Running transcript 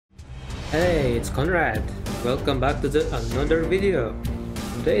Hey, it's Conrad. Welcome back to another video.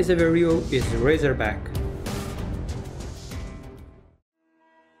 Today's review is Razorback.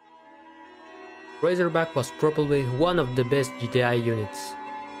 Razorback was probably one of the best GTI units,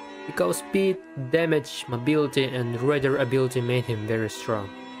 because speed, damage, mobility and radar ability made him very strong.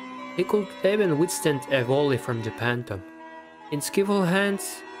 He could even withstand a volley from the Phantom. In skillful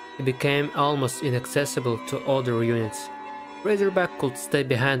hands, he became almost inaccessible to other units. Razorback could stay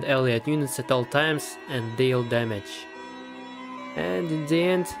behind allied units at all times and deal damage. And in the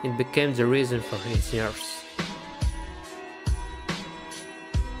end, it became the reason for his nerfs.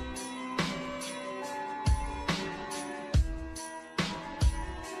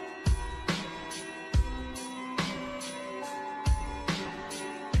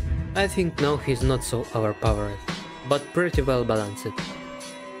 I think now he's not so overpowered, but pretty well balanced.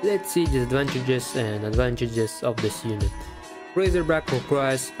 Let's see the advantages and advantages of this unit. Razorback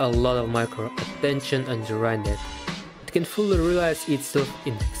requires a lot of micro attention on the right deck. It can fully realize itself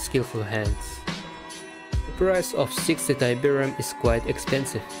in skillful hands. The price of 60 Tiberium is quite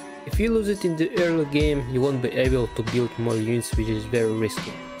expensive. If you lose it in the early game, you won't be able to build more units, which is very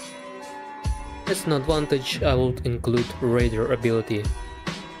risky. As an advantage, I would include radar ability.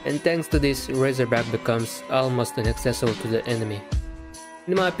 And thanks to this, Razorback becomes almost inaccessible to the enemy.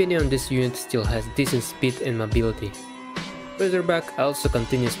 In my opinion, this unit still has decent speed and mobility. Razorback also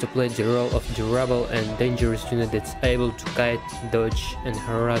continues to play the role of durable and dangerous unit that's able to kite, dodge and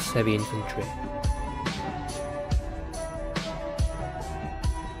harass heavy infantry.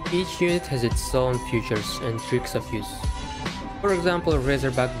 Each unit has its own features and tricks of use. For example,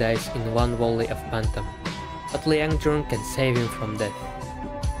 Razorback dies in one volley of Phantom, but Liang Drone can save him from death.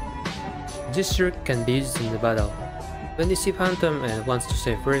 This trick can be used in the battle. When you see Phantom and wants to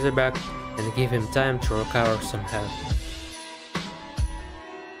save Razorback, and give him time to recover some health.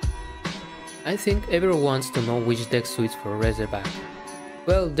 I think everyone wants to know which deck suits for Razorback.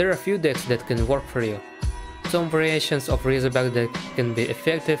 Well, there are a few decks that can work for you. Some variations of Razorback deck can be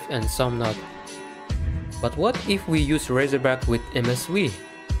effective and some not. But what if we use Razorback with MSV?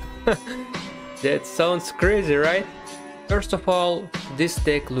 That sounds crazy, right? First of all, this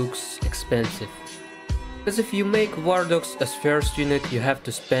deck looks expensive. Because if you make War Dogs as first unit, you have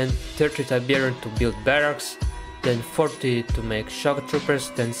to spend 30 Tiberium to build barracks, then 40 to make shock troopers,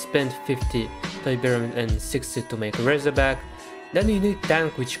 then spend 50 Tiberium and 60 to make Razorback. Then you need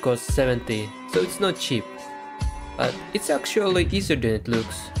tank, which costs 70, so it's not cheap. But it's actually easier than it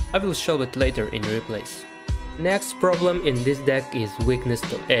looks. I will show it later in replays. Next problem in this deck is weakness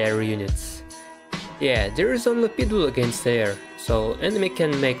to air units. Yeah, there is only pitbull against air, so enemy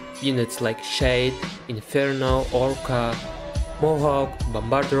can make units like Shade, Inferno, Orca, Mohawk,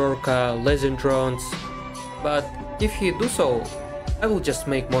 Bombarder Orca, Legend Drones. But if he do so, I will just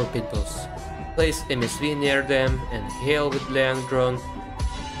make more pitbulls, place MSV near them and hail with Liang Drone,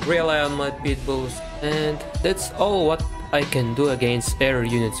 rely on my pitbulls, and that's all what I can do against air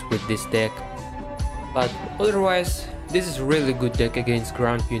units with this deck. But otherwise, this is a really good deck against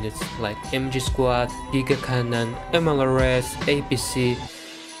ground units like MG Squad, Giga Cannon, MLRS, APC,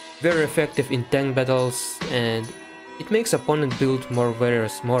 very effective in tank battles, and it makes opponent build more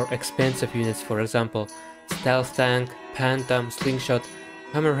various, more expensive units, for example Stealth Tank, Phantom, Slingshot,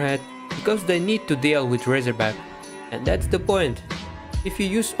 Hammerhead, because they need to deal with Razorback, and that's the point. If you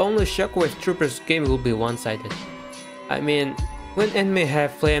use only Shockwave Troopers, game will be one-sided. I mean, when enemy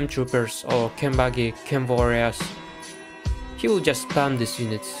have Flame Troopers or Kembagi, Chem Warriors, he will just spam these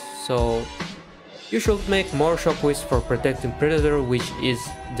units, so you should make more shockwaves for protecting Predator, which is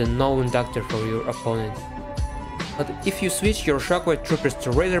the known doctor for your opponent. But if you switch your shockwave troopers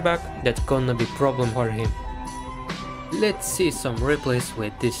to Razorback, that's gonna be problem for him. Let's see some replays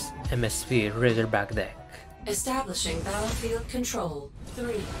with this MSV Razorback deck. Establishing battlefield control.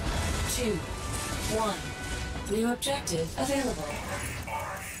 3, 2, 1. New objective available.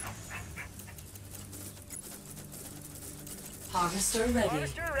 Harvester ready.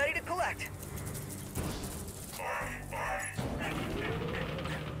 Harvester ready to collect.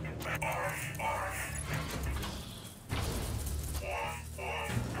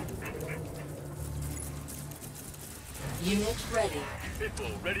 Unit ready.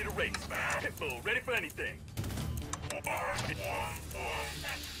 Pitbull ready to race. Pitbull ready for anything.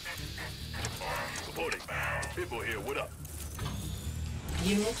 Reporting. Pitbull here, what up?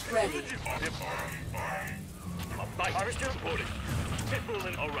 Unit ready. A bite. Harvester reporting. Pitbull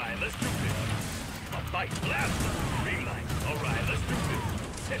in. Alright, let's do this. A bite. Blast. Green light. Alright, let's do this.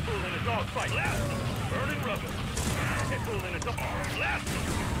 Pitbull in a dog fight. Blast. Burning rubber. Pitbull in a dog. Blast.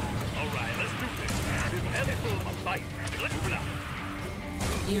 Alright, let's do this. Pitbull a bite. Let's move it out.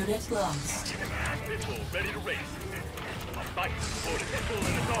 Unit lost. Pitbull ready to race. A fight. Reporting. Pitbull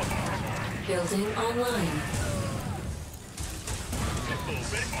in the dog. Building online. Pitbull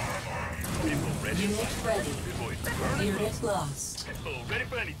ready. Pitbull ready. Unit ready. Pitbull is burning. Unit lost. Pitbull ready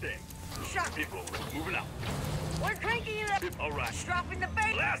for anything. Shot. Pitbull moving out. We're cranking it up. All right. Dropping the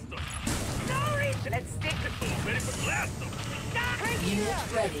bait. Blast them. No reason. Let's stick to Pitbull ready for blast them. cranking it Unit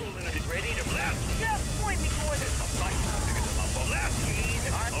up. ready. Pitbull in it. Ready to blast them. Just point me towards it. A fight. Pick them up. Blast them.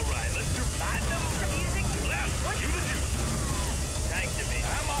 All right. Let's do Find them. Music. blast them. You the juice. Thank you, me.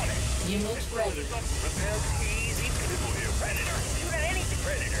 I'm on it. Unit ready. Repair easy. Pitbull here. Predator. Shoot at anything.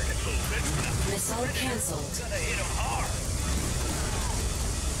 Predator. Pitbull ready for now. Missile cancelled. Gonna hit him hard.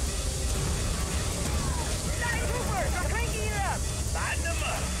 Nine troopers. I'm cranking it up. Light them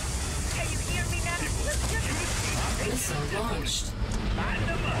up. Can you hear me now? Let's just Missile launched. Light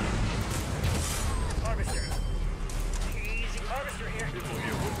them up. harvester. Easy harvester here. Pitbull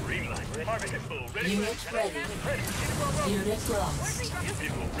here with green light. Harvester. Pitbull ready for Unit ready. Unit lost.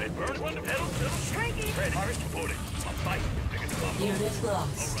 Pitbull red burn. One to pedal. Cranking. Ready. Harvester reporting. A fight. Pick them up. Unit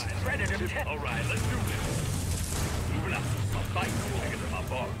lost. Alright, Predator. Alright, let's do this. Moving up. A fight. Pick them up.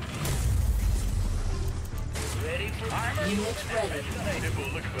 Bar. Ready for armor. Unit ready.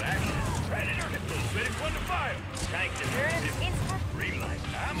 Pitbull looking for action. Predator. Pitbull ready for one to fire. Tank to Turn in for green light.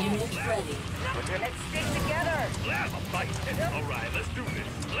 I'm on. Unit ready. Let's stick together. Blast. A fight. Alright, let's do this.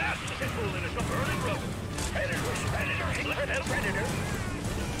 Blast. Pitbull in a burning rubber. Predator. Predator. Predator.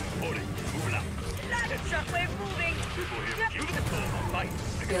 Reporting. Moving up. Shockwave moving. Pitbull here. You the Pitbull. A fight.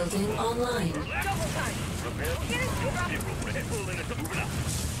 Building online. Double time. Repair. Get it. Drop. Pitbull in a moving up.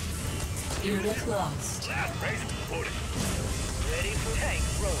 Unit lost. Blast. Race. Reporting. Ready for tank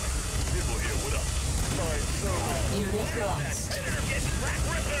rolling. Pitbull here. What up? Unit lost. Predator getting cracked.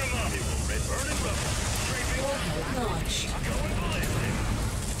 Ripping him up. Pitbull red burning rubber. Warhead launched. Going ballistic.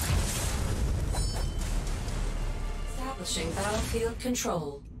 Establishing battlefield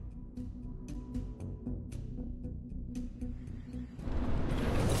control.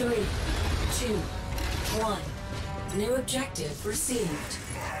 Three, two, one. New objective received.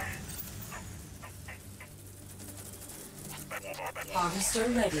 Harvester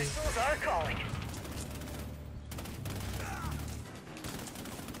ready. Those are calling.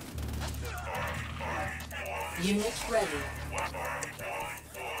 Unit ready.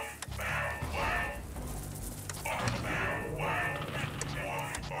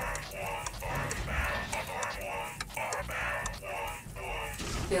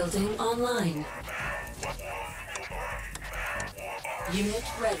 Building online. Unit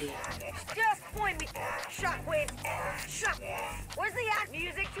ready. Just point me. Shockwave. Shock. Where's the act?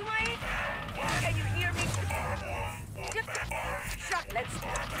 Music to my ear. Can you hear me? Just shock. Let's.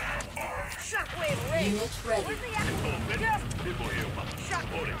 Shockwave ring. Unit ready. Where's the act? Just Pitbull here. shock.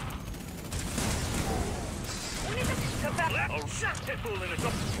 Reporting. We need to come back. Oh, Shock. Pitbull in a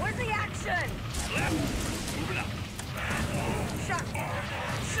double. Where's the action? Left. Moving up. Shock.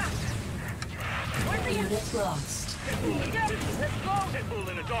 Shock. Where's the action? Unit lost. Pitbull in a Just, let's go. Pitbull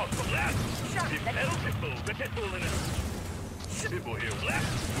in a dog. Left. Shock. Pedal Pitbull. Pitbull in a. Pitbull here. Left.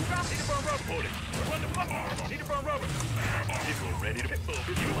 Drop. Need to burn rubber. Reporting. Run the fuck. Need to burn rubber. Pitbull ready to Pitbull.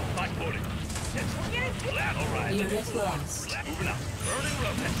 Pitbull. Fight. Reporting. Get it. Left. All right. Unit lost. Left. Moving up. Burning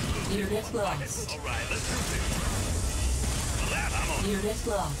rubber. Unit lost. All right. Let's do this. Left. I'm on. Unit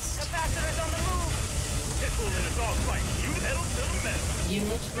lost. Capacitor's on the move. Pitbull in a dog fight. You pedal to the metal.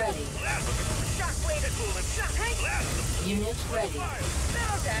 Unit ready. Left. Shockwave. Pitbull in a Shock. Left. Unit ready.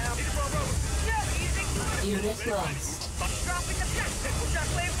 Settle down. Need to burn rubber. Just using. Unit lost. Dropping the shock.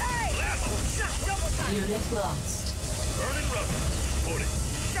 Shockwave. Hey. Left. Shock. Double time. Unit lost. Burning rubber. Reporting.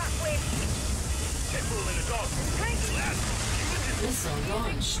 Shockwave. Pitbull in a dog. Cranking. Left. Missile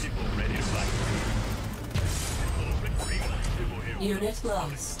launched. Pitbull ready to fight. Pitbull ready. Pitbull here. Unit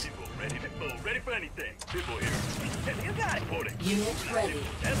lost. Pitbull ready. Pitbull ready for anything. Pitbull here. You got it. Reporting. Unit ready.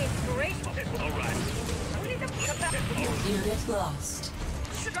 Inspiration. Pitbull. All right. We need to capacitor. Unit lost.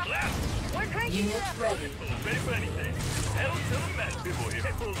 Left. We're cranking Unit it up. ready. Pitbull ready for anything. Pedal to the metal. Pitbull here.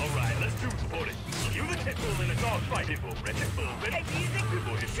 Pitbull. All right. Let's do reporting. You the Pitbull in a dog fight. Pitbull ready. Pitbull ready. Hey, music.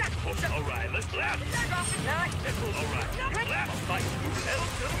 Pitbull here. Shot. All right. Let's blast. Drop it. Not. Pitbull. All right. Blast. Fight. Pedal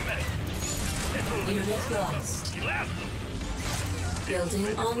to the metal. Pitbull in a Unit lost. blast them.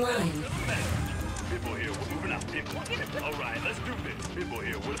 Building online. Pitbull here, we're moving out. Pitbull. All right, let's do this. Pitbull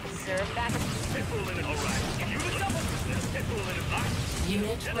here, we're Serve back. Pitbull in it. All right, you the double. Pitbull in it.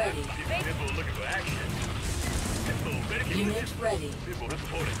 Unit ready. Pitbull looking for action. Pitbull ready. Unit ready. Pitbull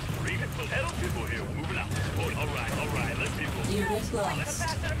reporting. Three Pitbull. Pitbull here, we're moving out. Reporting. All right, let's Pitbull. Unit lost.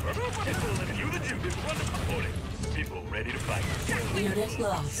 Pitbull in it. You the Jew. Pitbull run the reporting. People ready to fight. Unit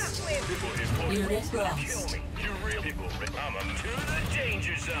lost. People here. Unit Kill lost. me. You real people. I'm to the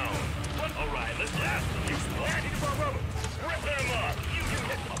danger zone. What? All right, let's blast them. You splat. Rip them up. You can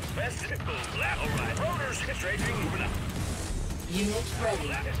hit my best. People blast. All right. Rotors strafing. Moving up. Unit ready.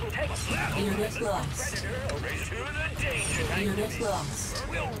 Unit lost. Predator. Race to the danger zone. Unit lost.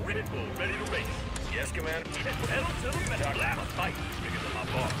 We'll rip it. Ready to race. Yes, Commander. Pedal to the metal. Fight. Bigger than my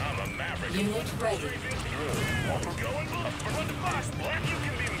boss. I'm a maverick. Unit ready. Strafing through. We're going up. Run the boss. Black, you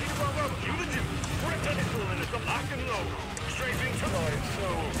can be me. You the Jew. Rip the nickel in it. I can know. Strafing to the so.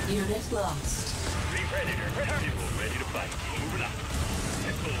 Unit lost. Predator. People ready to fight. Moving up.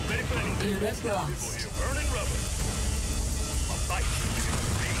 People ready for anything. Unit People lost. here burning rubber. A fight.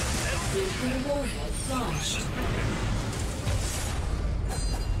 Nuclear warhead launched.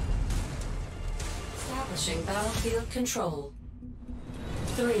 Establishing battlefield control.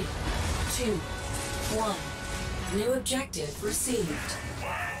 3, 2, 1. New objective received.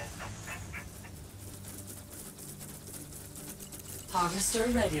 Harvester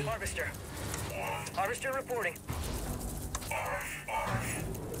ready. Harvester. Harvester reporting.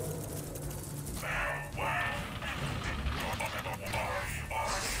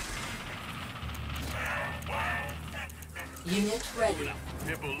 Unit ready.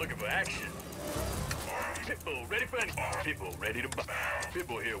 People looking for action. People ready for anything. People ready to buy.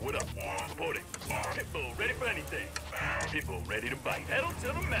 People here, what up? Reporting. People ready for anything. People ready to bite. Pedal to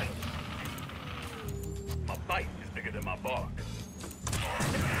the metal. My bite is bigger than my bark.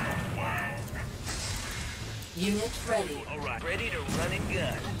 Unit ready. All right. Ready to run and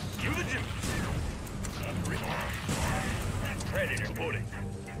gun. You the juice. Predator reporting.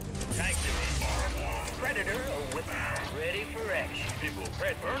 Tank division. Predator with ready for action. People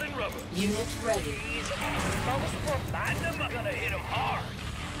burning rubber. Unit ready. Almost biting them up. Gonna hit them hard.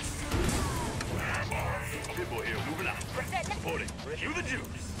 People here moving out. Reporting. You the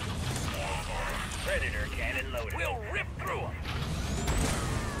juice. Predator cannon loaded. We'll rip through them.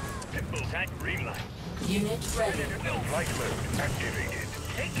 People tank green light. Unit ready. Light mode activated.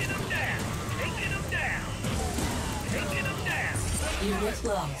 Taking them down. Taking them down. Taking them down. Unit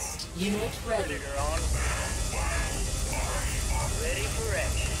lost. Unit ready. Predator on. Ready for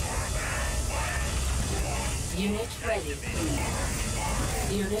action. Unit ready.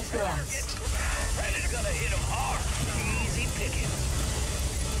 Unit lost. Predator's gonna hit them hard. Easy picking.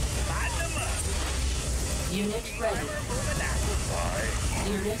 Light them up. Unit ready. Moving out.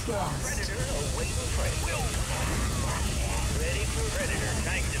 Unit lost. Predator awaiting prey. Ready for Predator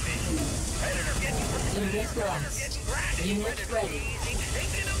tank division. Predator getting Unit lost. Unit ready. easy.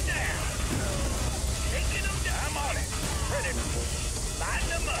 Taking them down. Taking them down. I'm on it. Predator. Light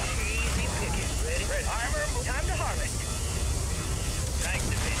them up. Easy picking. Ready. Armor. Time to harvest. Tank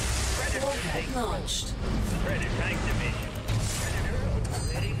division. Predator Warhead tank. launched. Predator tank division. Predator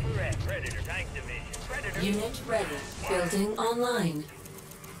ready for red. Predator tank division. Predator. Unit ready. Building online.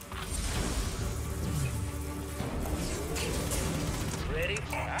 Ready.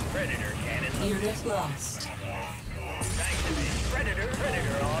 Predator cannon. Unit lost. Tank division. Predator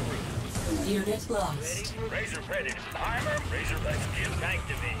on route. Unit Ready lost. for Razor Predator. Armor. Razorback skill. Tank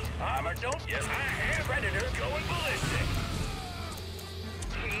division. Armor. Don't. Yes, I am. Predator going ballistic.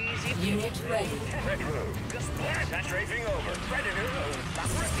 Easy. Unit ready. Predator. Just blast. That's strafing over. Predator. Stop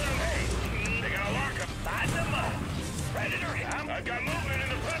them. Hey. They got a lock up. Light them up. Predator. I've got movement in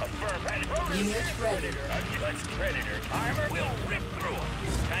the Predator. Unit ready. Let's Predator. Armor. We'll rip through him.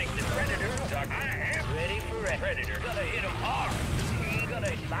 Tank the Predator. I am ready for red. Predator. Gonna hit him hard. He's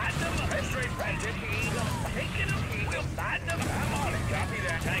gonna light them up. That's straight Predator. He's gonna take it up. We'll light them. I'm on it. Copy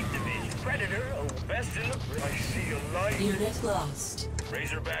that. Tank division. Predator. Best in the. I see a light. Unit lost.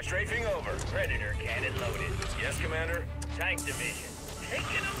 Razorback strafing over. Predator cannon loaded. Yes, Commander. Tank division.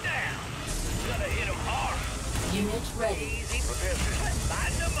 Taking them down. Gonna hit them hard. Unit ready. Easy.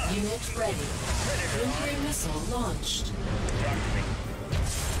 Light them up. Unit ready. Predator. Nuclear missile launched. Talk to me.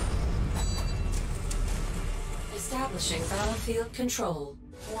 Establishing battlefield control.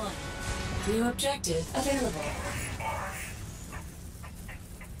 1. New objective available.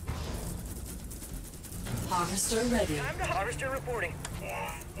 Harvester ready. Time to harvester reporting.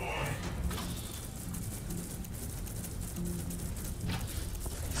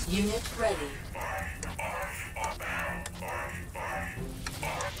 Unit ready.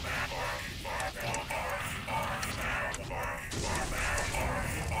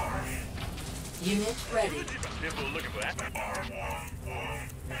 Unit ready. People looking for that.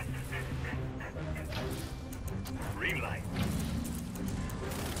 Green light.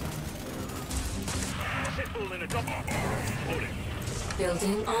 Pitbull in a double. Holding.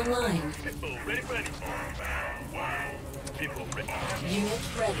 Building online. Pitbull ready for anything. People ready. Unit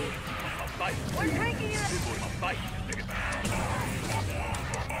ready. A fight. We're taking it. People a fight.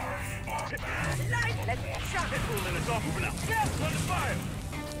 Nice. Let's shot. Pitbull in the dog moving out. Yes. Under fire.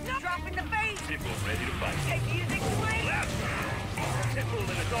 No. Drop in the face. People ready to fight. Take music away. Blast. Pitbull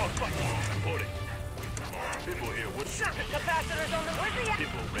in the dog fight. Reporting. People here with Shot. Capacitors on the. Where's the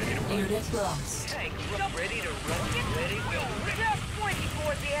people ready to fight. Unit lost. Tank ready to run. Ready. Will. Just pointing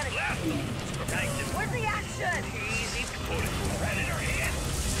towards the enemy. Blast them. Tank them. Where's the action? Easy. Reporting. Predator hit.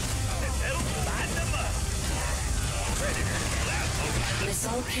 It'll line them up. Predator. Blast. Alright.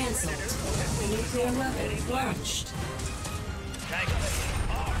 Missile cancelled. Nuclear weapon launched. Tank.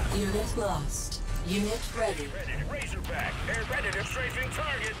 Unit lost. Unit ready. Predator. Razorback. Air Predator strafing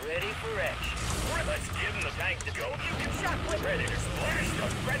target. Ready for action. Let's give him the tank to go. Shot with. Predator. Splash.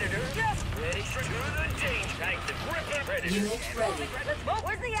 Predator. Yes. Ready to the danger. Tank to grip the Predator. Unit ready. Let's move.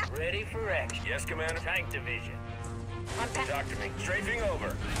 Where's the action? Ready for action. Yes, Commander. Tank division. I'm back. Talk to me. Strafing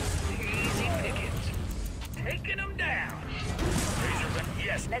over. Easy pickings. Taking them down. Razorback.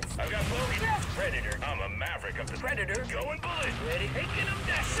 Yes. Let's. I've got both. Yes. Predator. I'm a maverick of the Predator. Going bullet. Ready. Taking them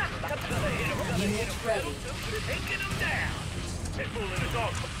down. Unit ready. Taking them down. Pitbull in the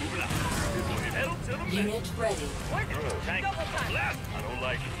dog. Moving out. Pitbull hit. Pedal to the metal. Unit ready. Where's the Tank. double time? Blast. I don't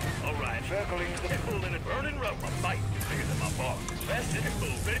like it. All right. Circling. Pitbull in it. Burning rubber. Fight. Bigger than my bar. Best in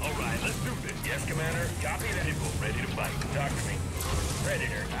Pitbull. All right. Let's do this. Yes, Commander. Copy that. Pitbull ready to fight. Talk to me.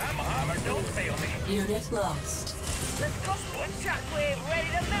 Predator. I'm a hammer. Don't fail me. Unit lost. Let's go. Shockwave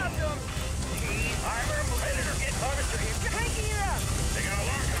ready to mount them. Armor. Predator. Get harvester here. Taking it up. They got a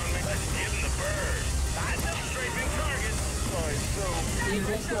lock on me. Let's give them the bird. I know strafing targets. Alright, so.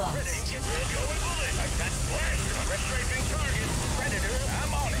 Unit lost. Get ready. Going bullet. I got splash. Red strafing targets. Predator.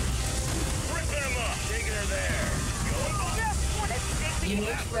 I'm on it. Ripping them up. Taking her there. Going bullet. Just one. Let's stick the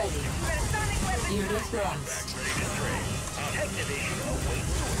Unit ready. sonic weapon. Unit lost. Ready to strafe. Tank division. Await.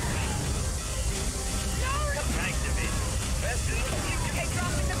 No. Tank division. Best in the. Okay,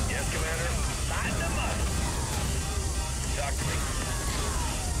 dropping them. Yes, Commander. Line them up. Talk to me.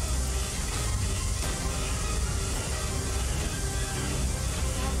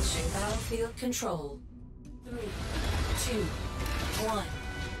 Battlefield control. 3, 2, 1.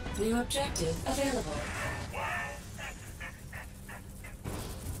 New objective available.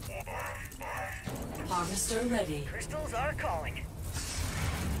 Harvester ready. Crystals are calling.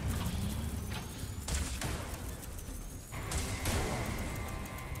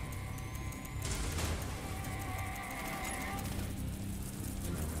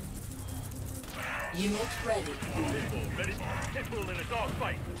 Unit ready. Pitbull ready. Pitbull in a dog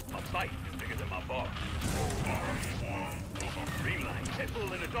fight. A fight is bigger than my bar. Streamline.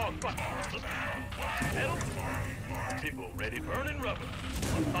 Pitbull in a dog fight. Pedal. Pitbull ready. Burning rubber.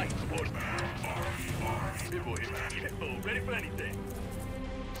 A fight supported. Pitbull here. Pitbull ready for anything.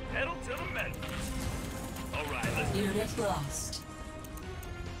 Pedal to the metal. All right, let's do Unit lost.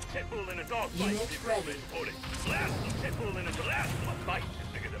 Pitbull in a dog fight. Unit ready. Supported. Blast them. Pitbull in a blast. A fight is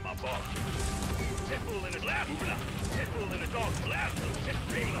bigger than my bar. Pitbull in a blast. Pitbull in a dog blast.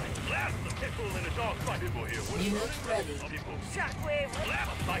 Streamline. Blast them. Pitbull in a dog fight. Pitbull here. What is Unit ready. Pitbull. Shockwave. Blast.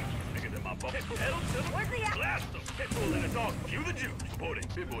 A fight is bigger than my bar. Pitbull. Pedal to the. Where's the action? Blast them. Pitbull in a dog. Cue the juice. Supporting.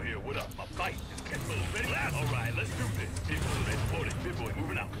 Pitbull here. What up? My fight is Pitbull ready. Blast. All right, let's do this. Pitbull ready. Supporting. Pitbull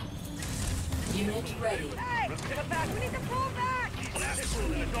moving out. Unit ready. Hey, come back. We need to pull back. Blast.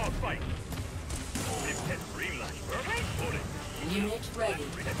 Pitbull in a dog fight. Streamline. Supporting. Unit ready.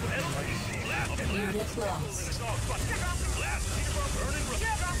 Unit lost.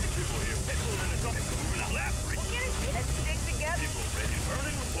 Let's stick together.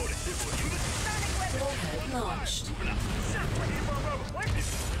 Warhead launched.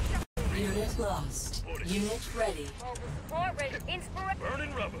 Unit lost. Unit ready. Support ready. Inspiration.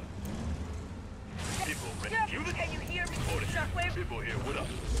 Burning rubber. People ready. Can you hear me? Supporting. Shockwave. People here, what up?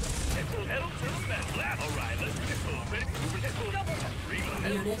 Pedal to the metal. Blast. All right, let's get ready.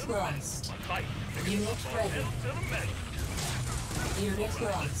 Unit lost. Fight. Unit ready. Pedal to the metal. Unit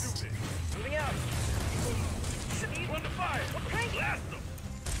lost. Moving out. Run the fire. Blast them.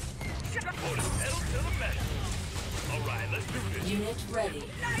 Supporting. Pedal to the metal. All right, let's do this. Unit ready.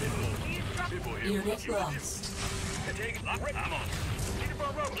 People here. Unit lost. Take it. I'm on.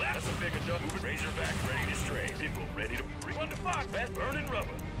 Blast a bigger duck. Razorback ready to stray. People ready to run the fire. Best burning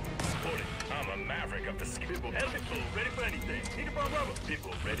rubber. Supporting. I'm a maverick up the ski. People ready for anything. Need to burn rubber.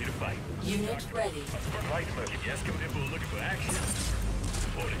 People ready to fight. Unit ready. Fight. Yes, people looking for action.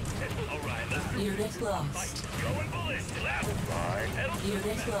 Supporting. Alright, let's do Unit lost. going ballistic. Last fire. Pedal to the Unit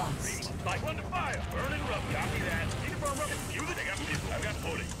metal. lost. Like under fire. Burning rubber. Copy that. Need to burn rubber. Use it. I got people. I've got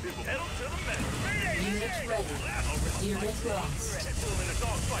 40. People. Pedal to the metal. Unit ready. Unit lost. People in a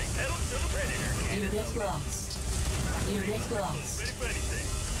dog fight. Pedal to the predator. Unit lost. Unit lost. Ready for anything.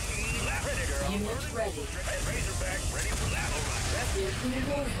 Predator. Unit ready. Razorback. Ready for that. Alright. Nuclear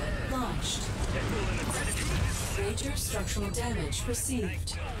warhead launched. People in a predator. Major structural damage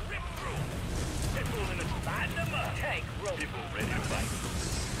perceived. Rip through. People in a lighten them up. Tank. People ready to fight.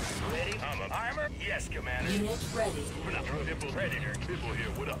 Ready? Armor? Yes, Commander. Unit ready. We're not People Predator. People here,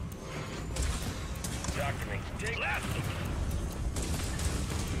 what up? Talk to me. Take last.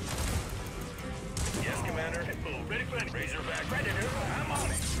 Yes, Commander. People ready for any Razorback. Predator. I'm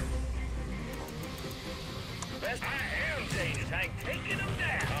on it. Best I am danger tank. Taking them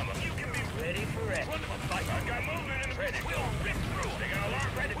down. You can be ready for it. Wonderful fight. I got movement in the Predator. We'll rip through. They got a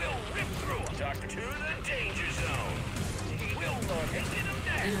large Predator. We'll rip through. Doctor to the danger zone. We'll taking them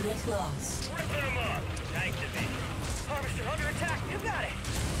down. Unit lost. Ripping them up. Tank division. Harvester under attack. You got it.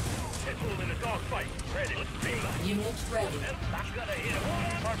 Pitbull in a dogfight. Ready. Green light. Unit ready. I gotta hit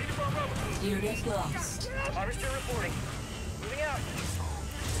him. Party to burn rubber. Unit lost. Harvester reporting. Moving out.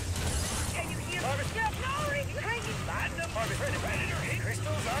 Can you hear? Harvester. No, cranky. Lighten them. Harvester. Predator. Hit.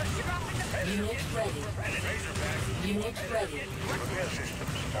 Crystals are dropping the Predator. Unit ready. Predator. Razorback. Unit ready. Repair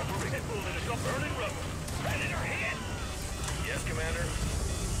systems. Pitbull in a dog. Burning rubber. Predator hit. Yes, Commander.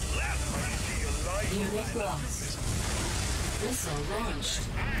 Last one. See a light. Unit lost. Missile launched.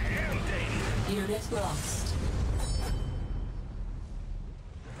 I am danger. Unit lost.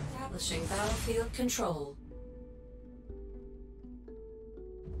 Establishing battlefield control.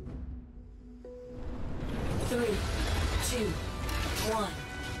 Three, two, one.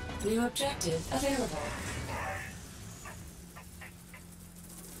 New objective available.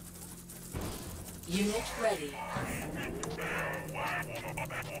 Unit ready.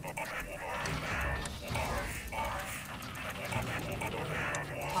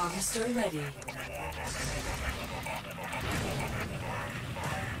 Harvester ready.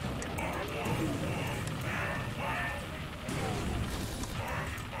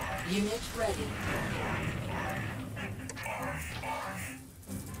 Unit ready.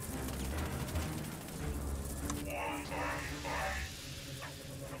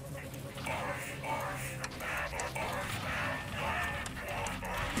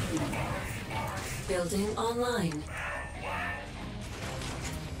 Building online.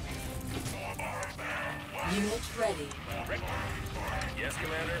 Unit ready. Yes,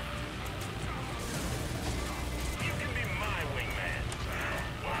 Commander. You can be my wingman.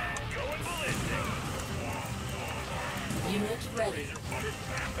 Going ballistic. Unit ready.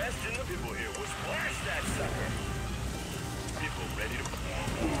 Best in the people here will splash that sucker. People ready to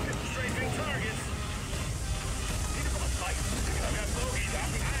strafing targets. Need to fight. I got bogeys out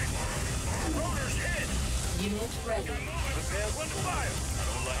behind. Rotor's hit. Unit ready. Got moving. Prepare one to fire. I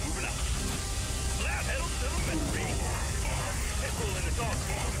don't like moving out. Last pedal to the metal. Pitbull in the dog.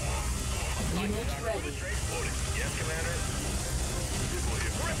 Unit ready. Yes, Commander. Pitbull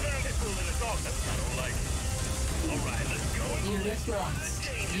here. Pitbull in the dog. I don't like it. Alright, let's go. Unit lost.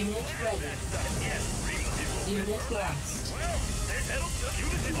 Unit ready. Yes, Unit lost. well, there's pedal to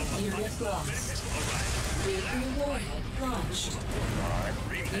unit. Unit lost. Alright. Nuclear warhead launched.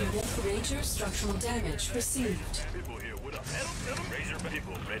 Unit major structural damage received. People here with a pedal to the razor.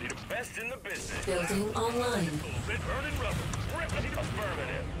 People ready to best in the business. Building online. Burning rubber.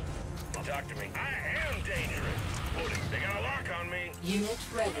 Affirmative. Talk to me. I am dangerous. Holding. They got a lock on me. Unit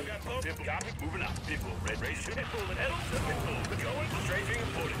ready. I got both. People copy. Moving out. People red razor. Pitbull and pedal to pitbull. Going strafing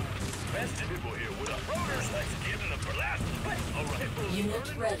and pulling. Best in people here with a rotors. Let's give them the last. Alright. Unit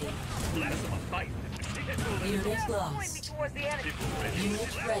ready. Last of a fight. Unit Point me lost. towards the enemy. People ready.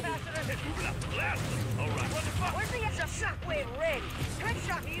 Unit ready. Moving out. Last. Alright. What the fuck? Where's the extra shockwave ready? Good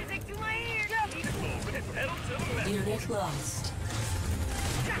shock music to my ears. Pedal to the metal. Unit lost.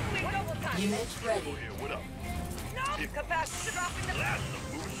 Shockwave double time. Unit ready. Here, what up? No, capacity dropping the Last of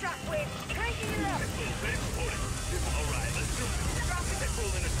moving. shockwave. Cranking it up. Alright, let's do it. Dropping the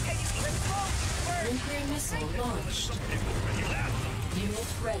People in the Can you let's go? First, Nuclear missile launched. people ready. Last of Unit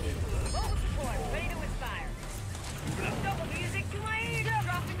ready. mobile support ready to inspire. Double music to my ears.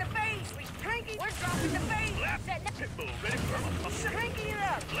 Dropping the bass. We cranking. We're dropping the bass. Setting up. people ready for a Cranking it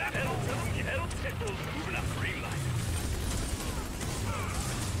up. left. Pedal, pitbull, moving up. Green light.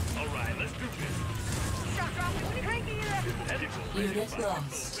 Alright, let's do this. Shock dropping. We're cranking it up. People Unit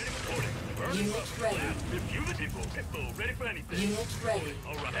lost. Unit ready. Review the depot. Pitbull, ready for anything. Unit ready.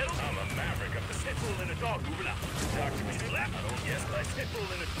 Alright, I'm a maverick up the Pitbull and a dog moving out. Talk to me to left. Yes, like Pitbull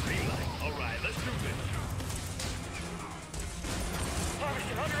and a green light. Alright, let's do this.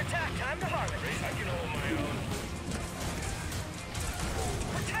 Harvester under attack. Time to harvest. I can hold my own.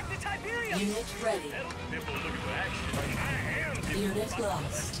 Protect the Tiberium. Unit ready. Pitbull looking for action. I am Pitbull. Unit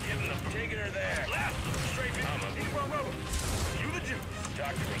lost. Giving up, taking her there. Left, straight in. I'm a big row. You the juice.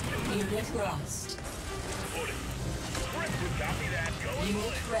 Talk to me. Unit lost. Reporting. Copy that. Go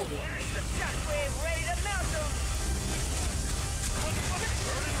Unit ready. The shockwave ready to mount them.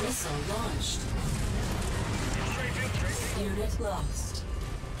 Missile launched. Unit lost.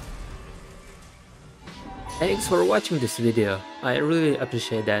 Thanks for watching this video, I really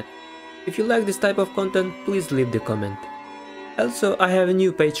appreciate that. If you like this type of content, please leave the comment. Also, I have a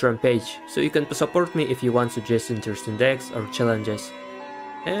new Patreon page, so you can support me if you want to suggest interesting decks or challenges.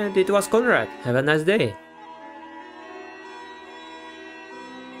 And it was Conrad, have a nice day!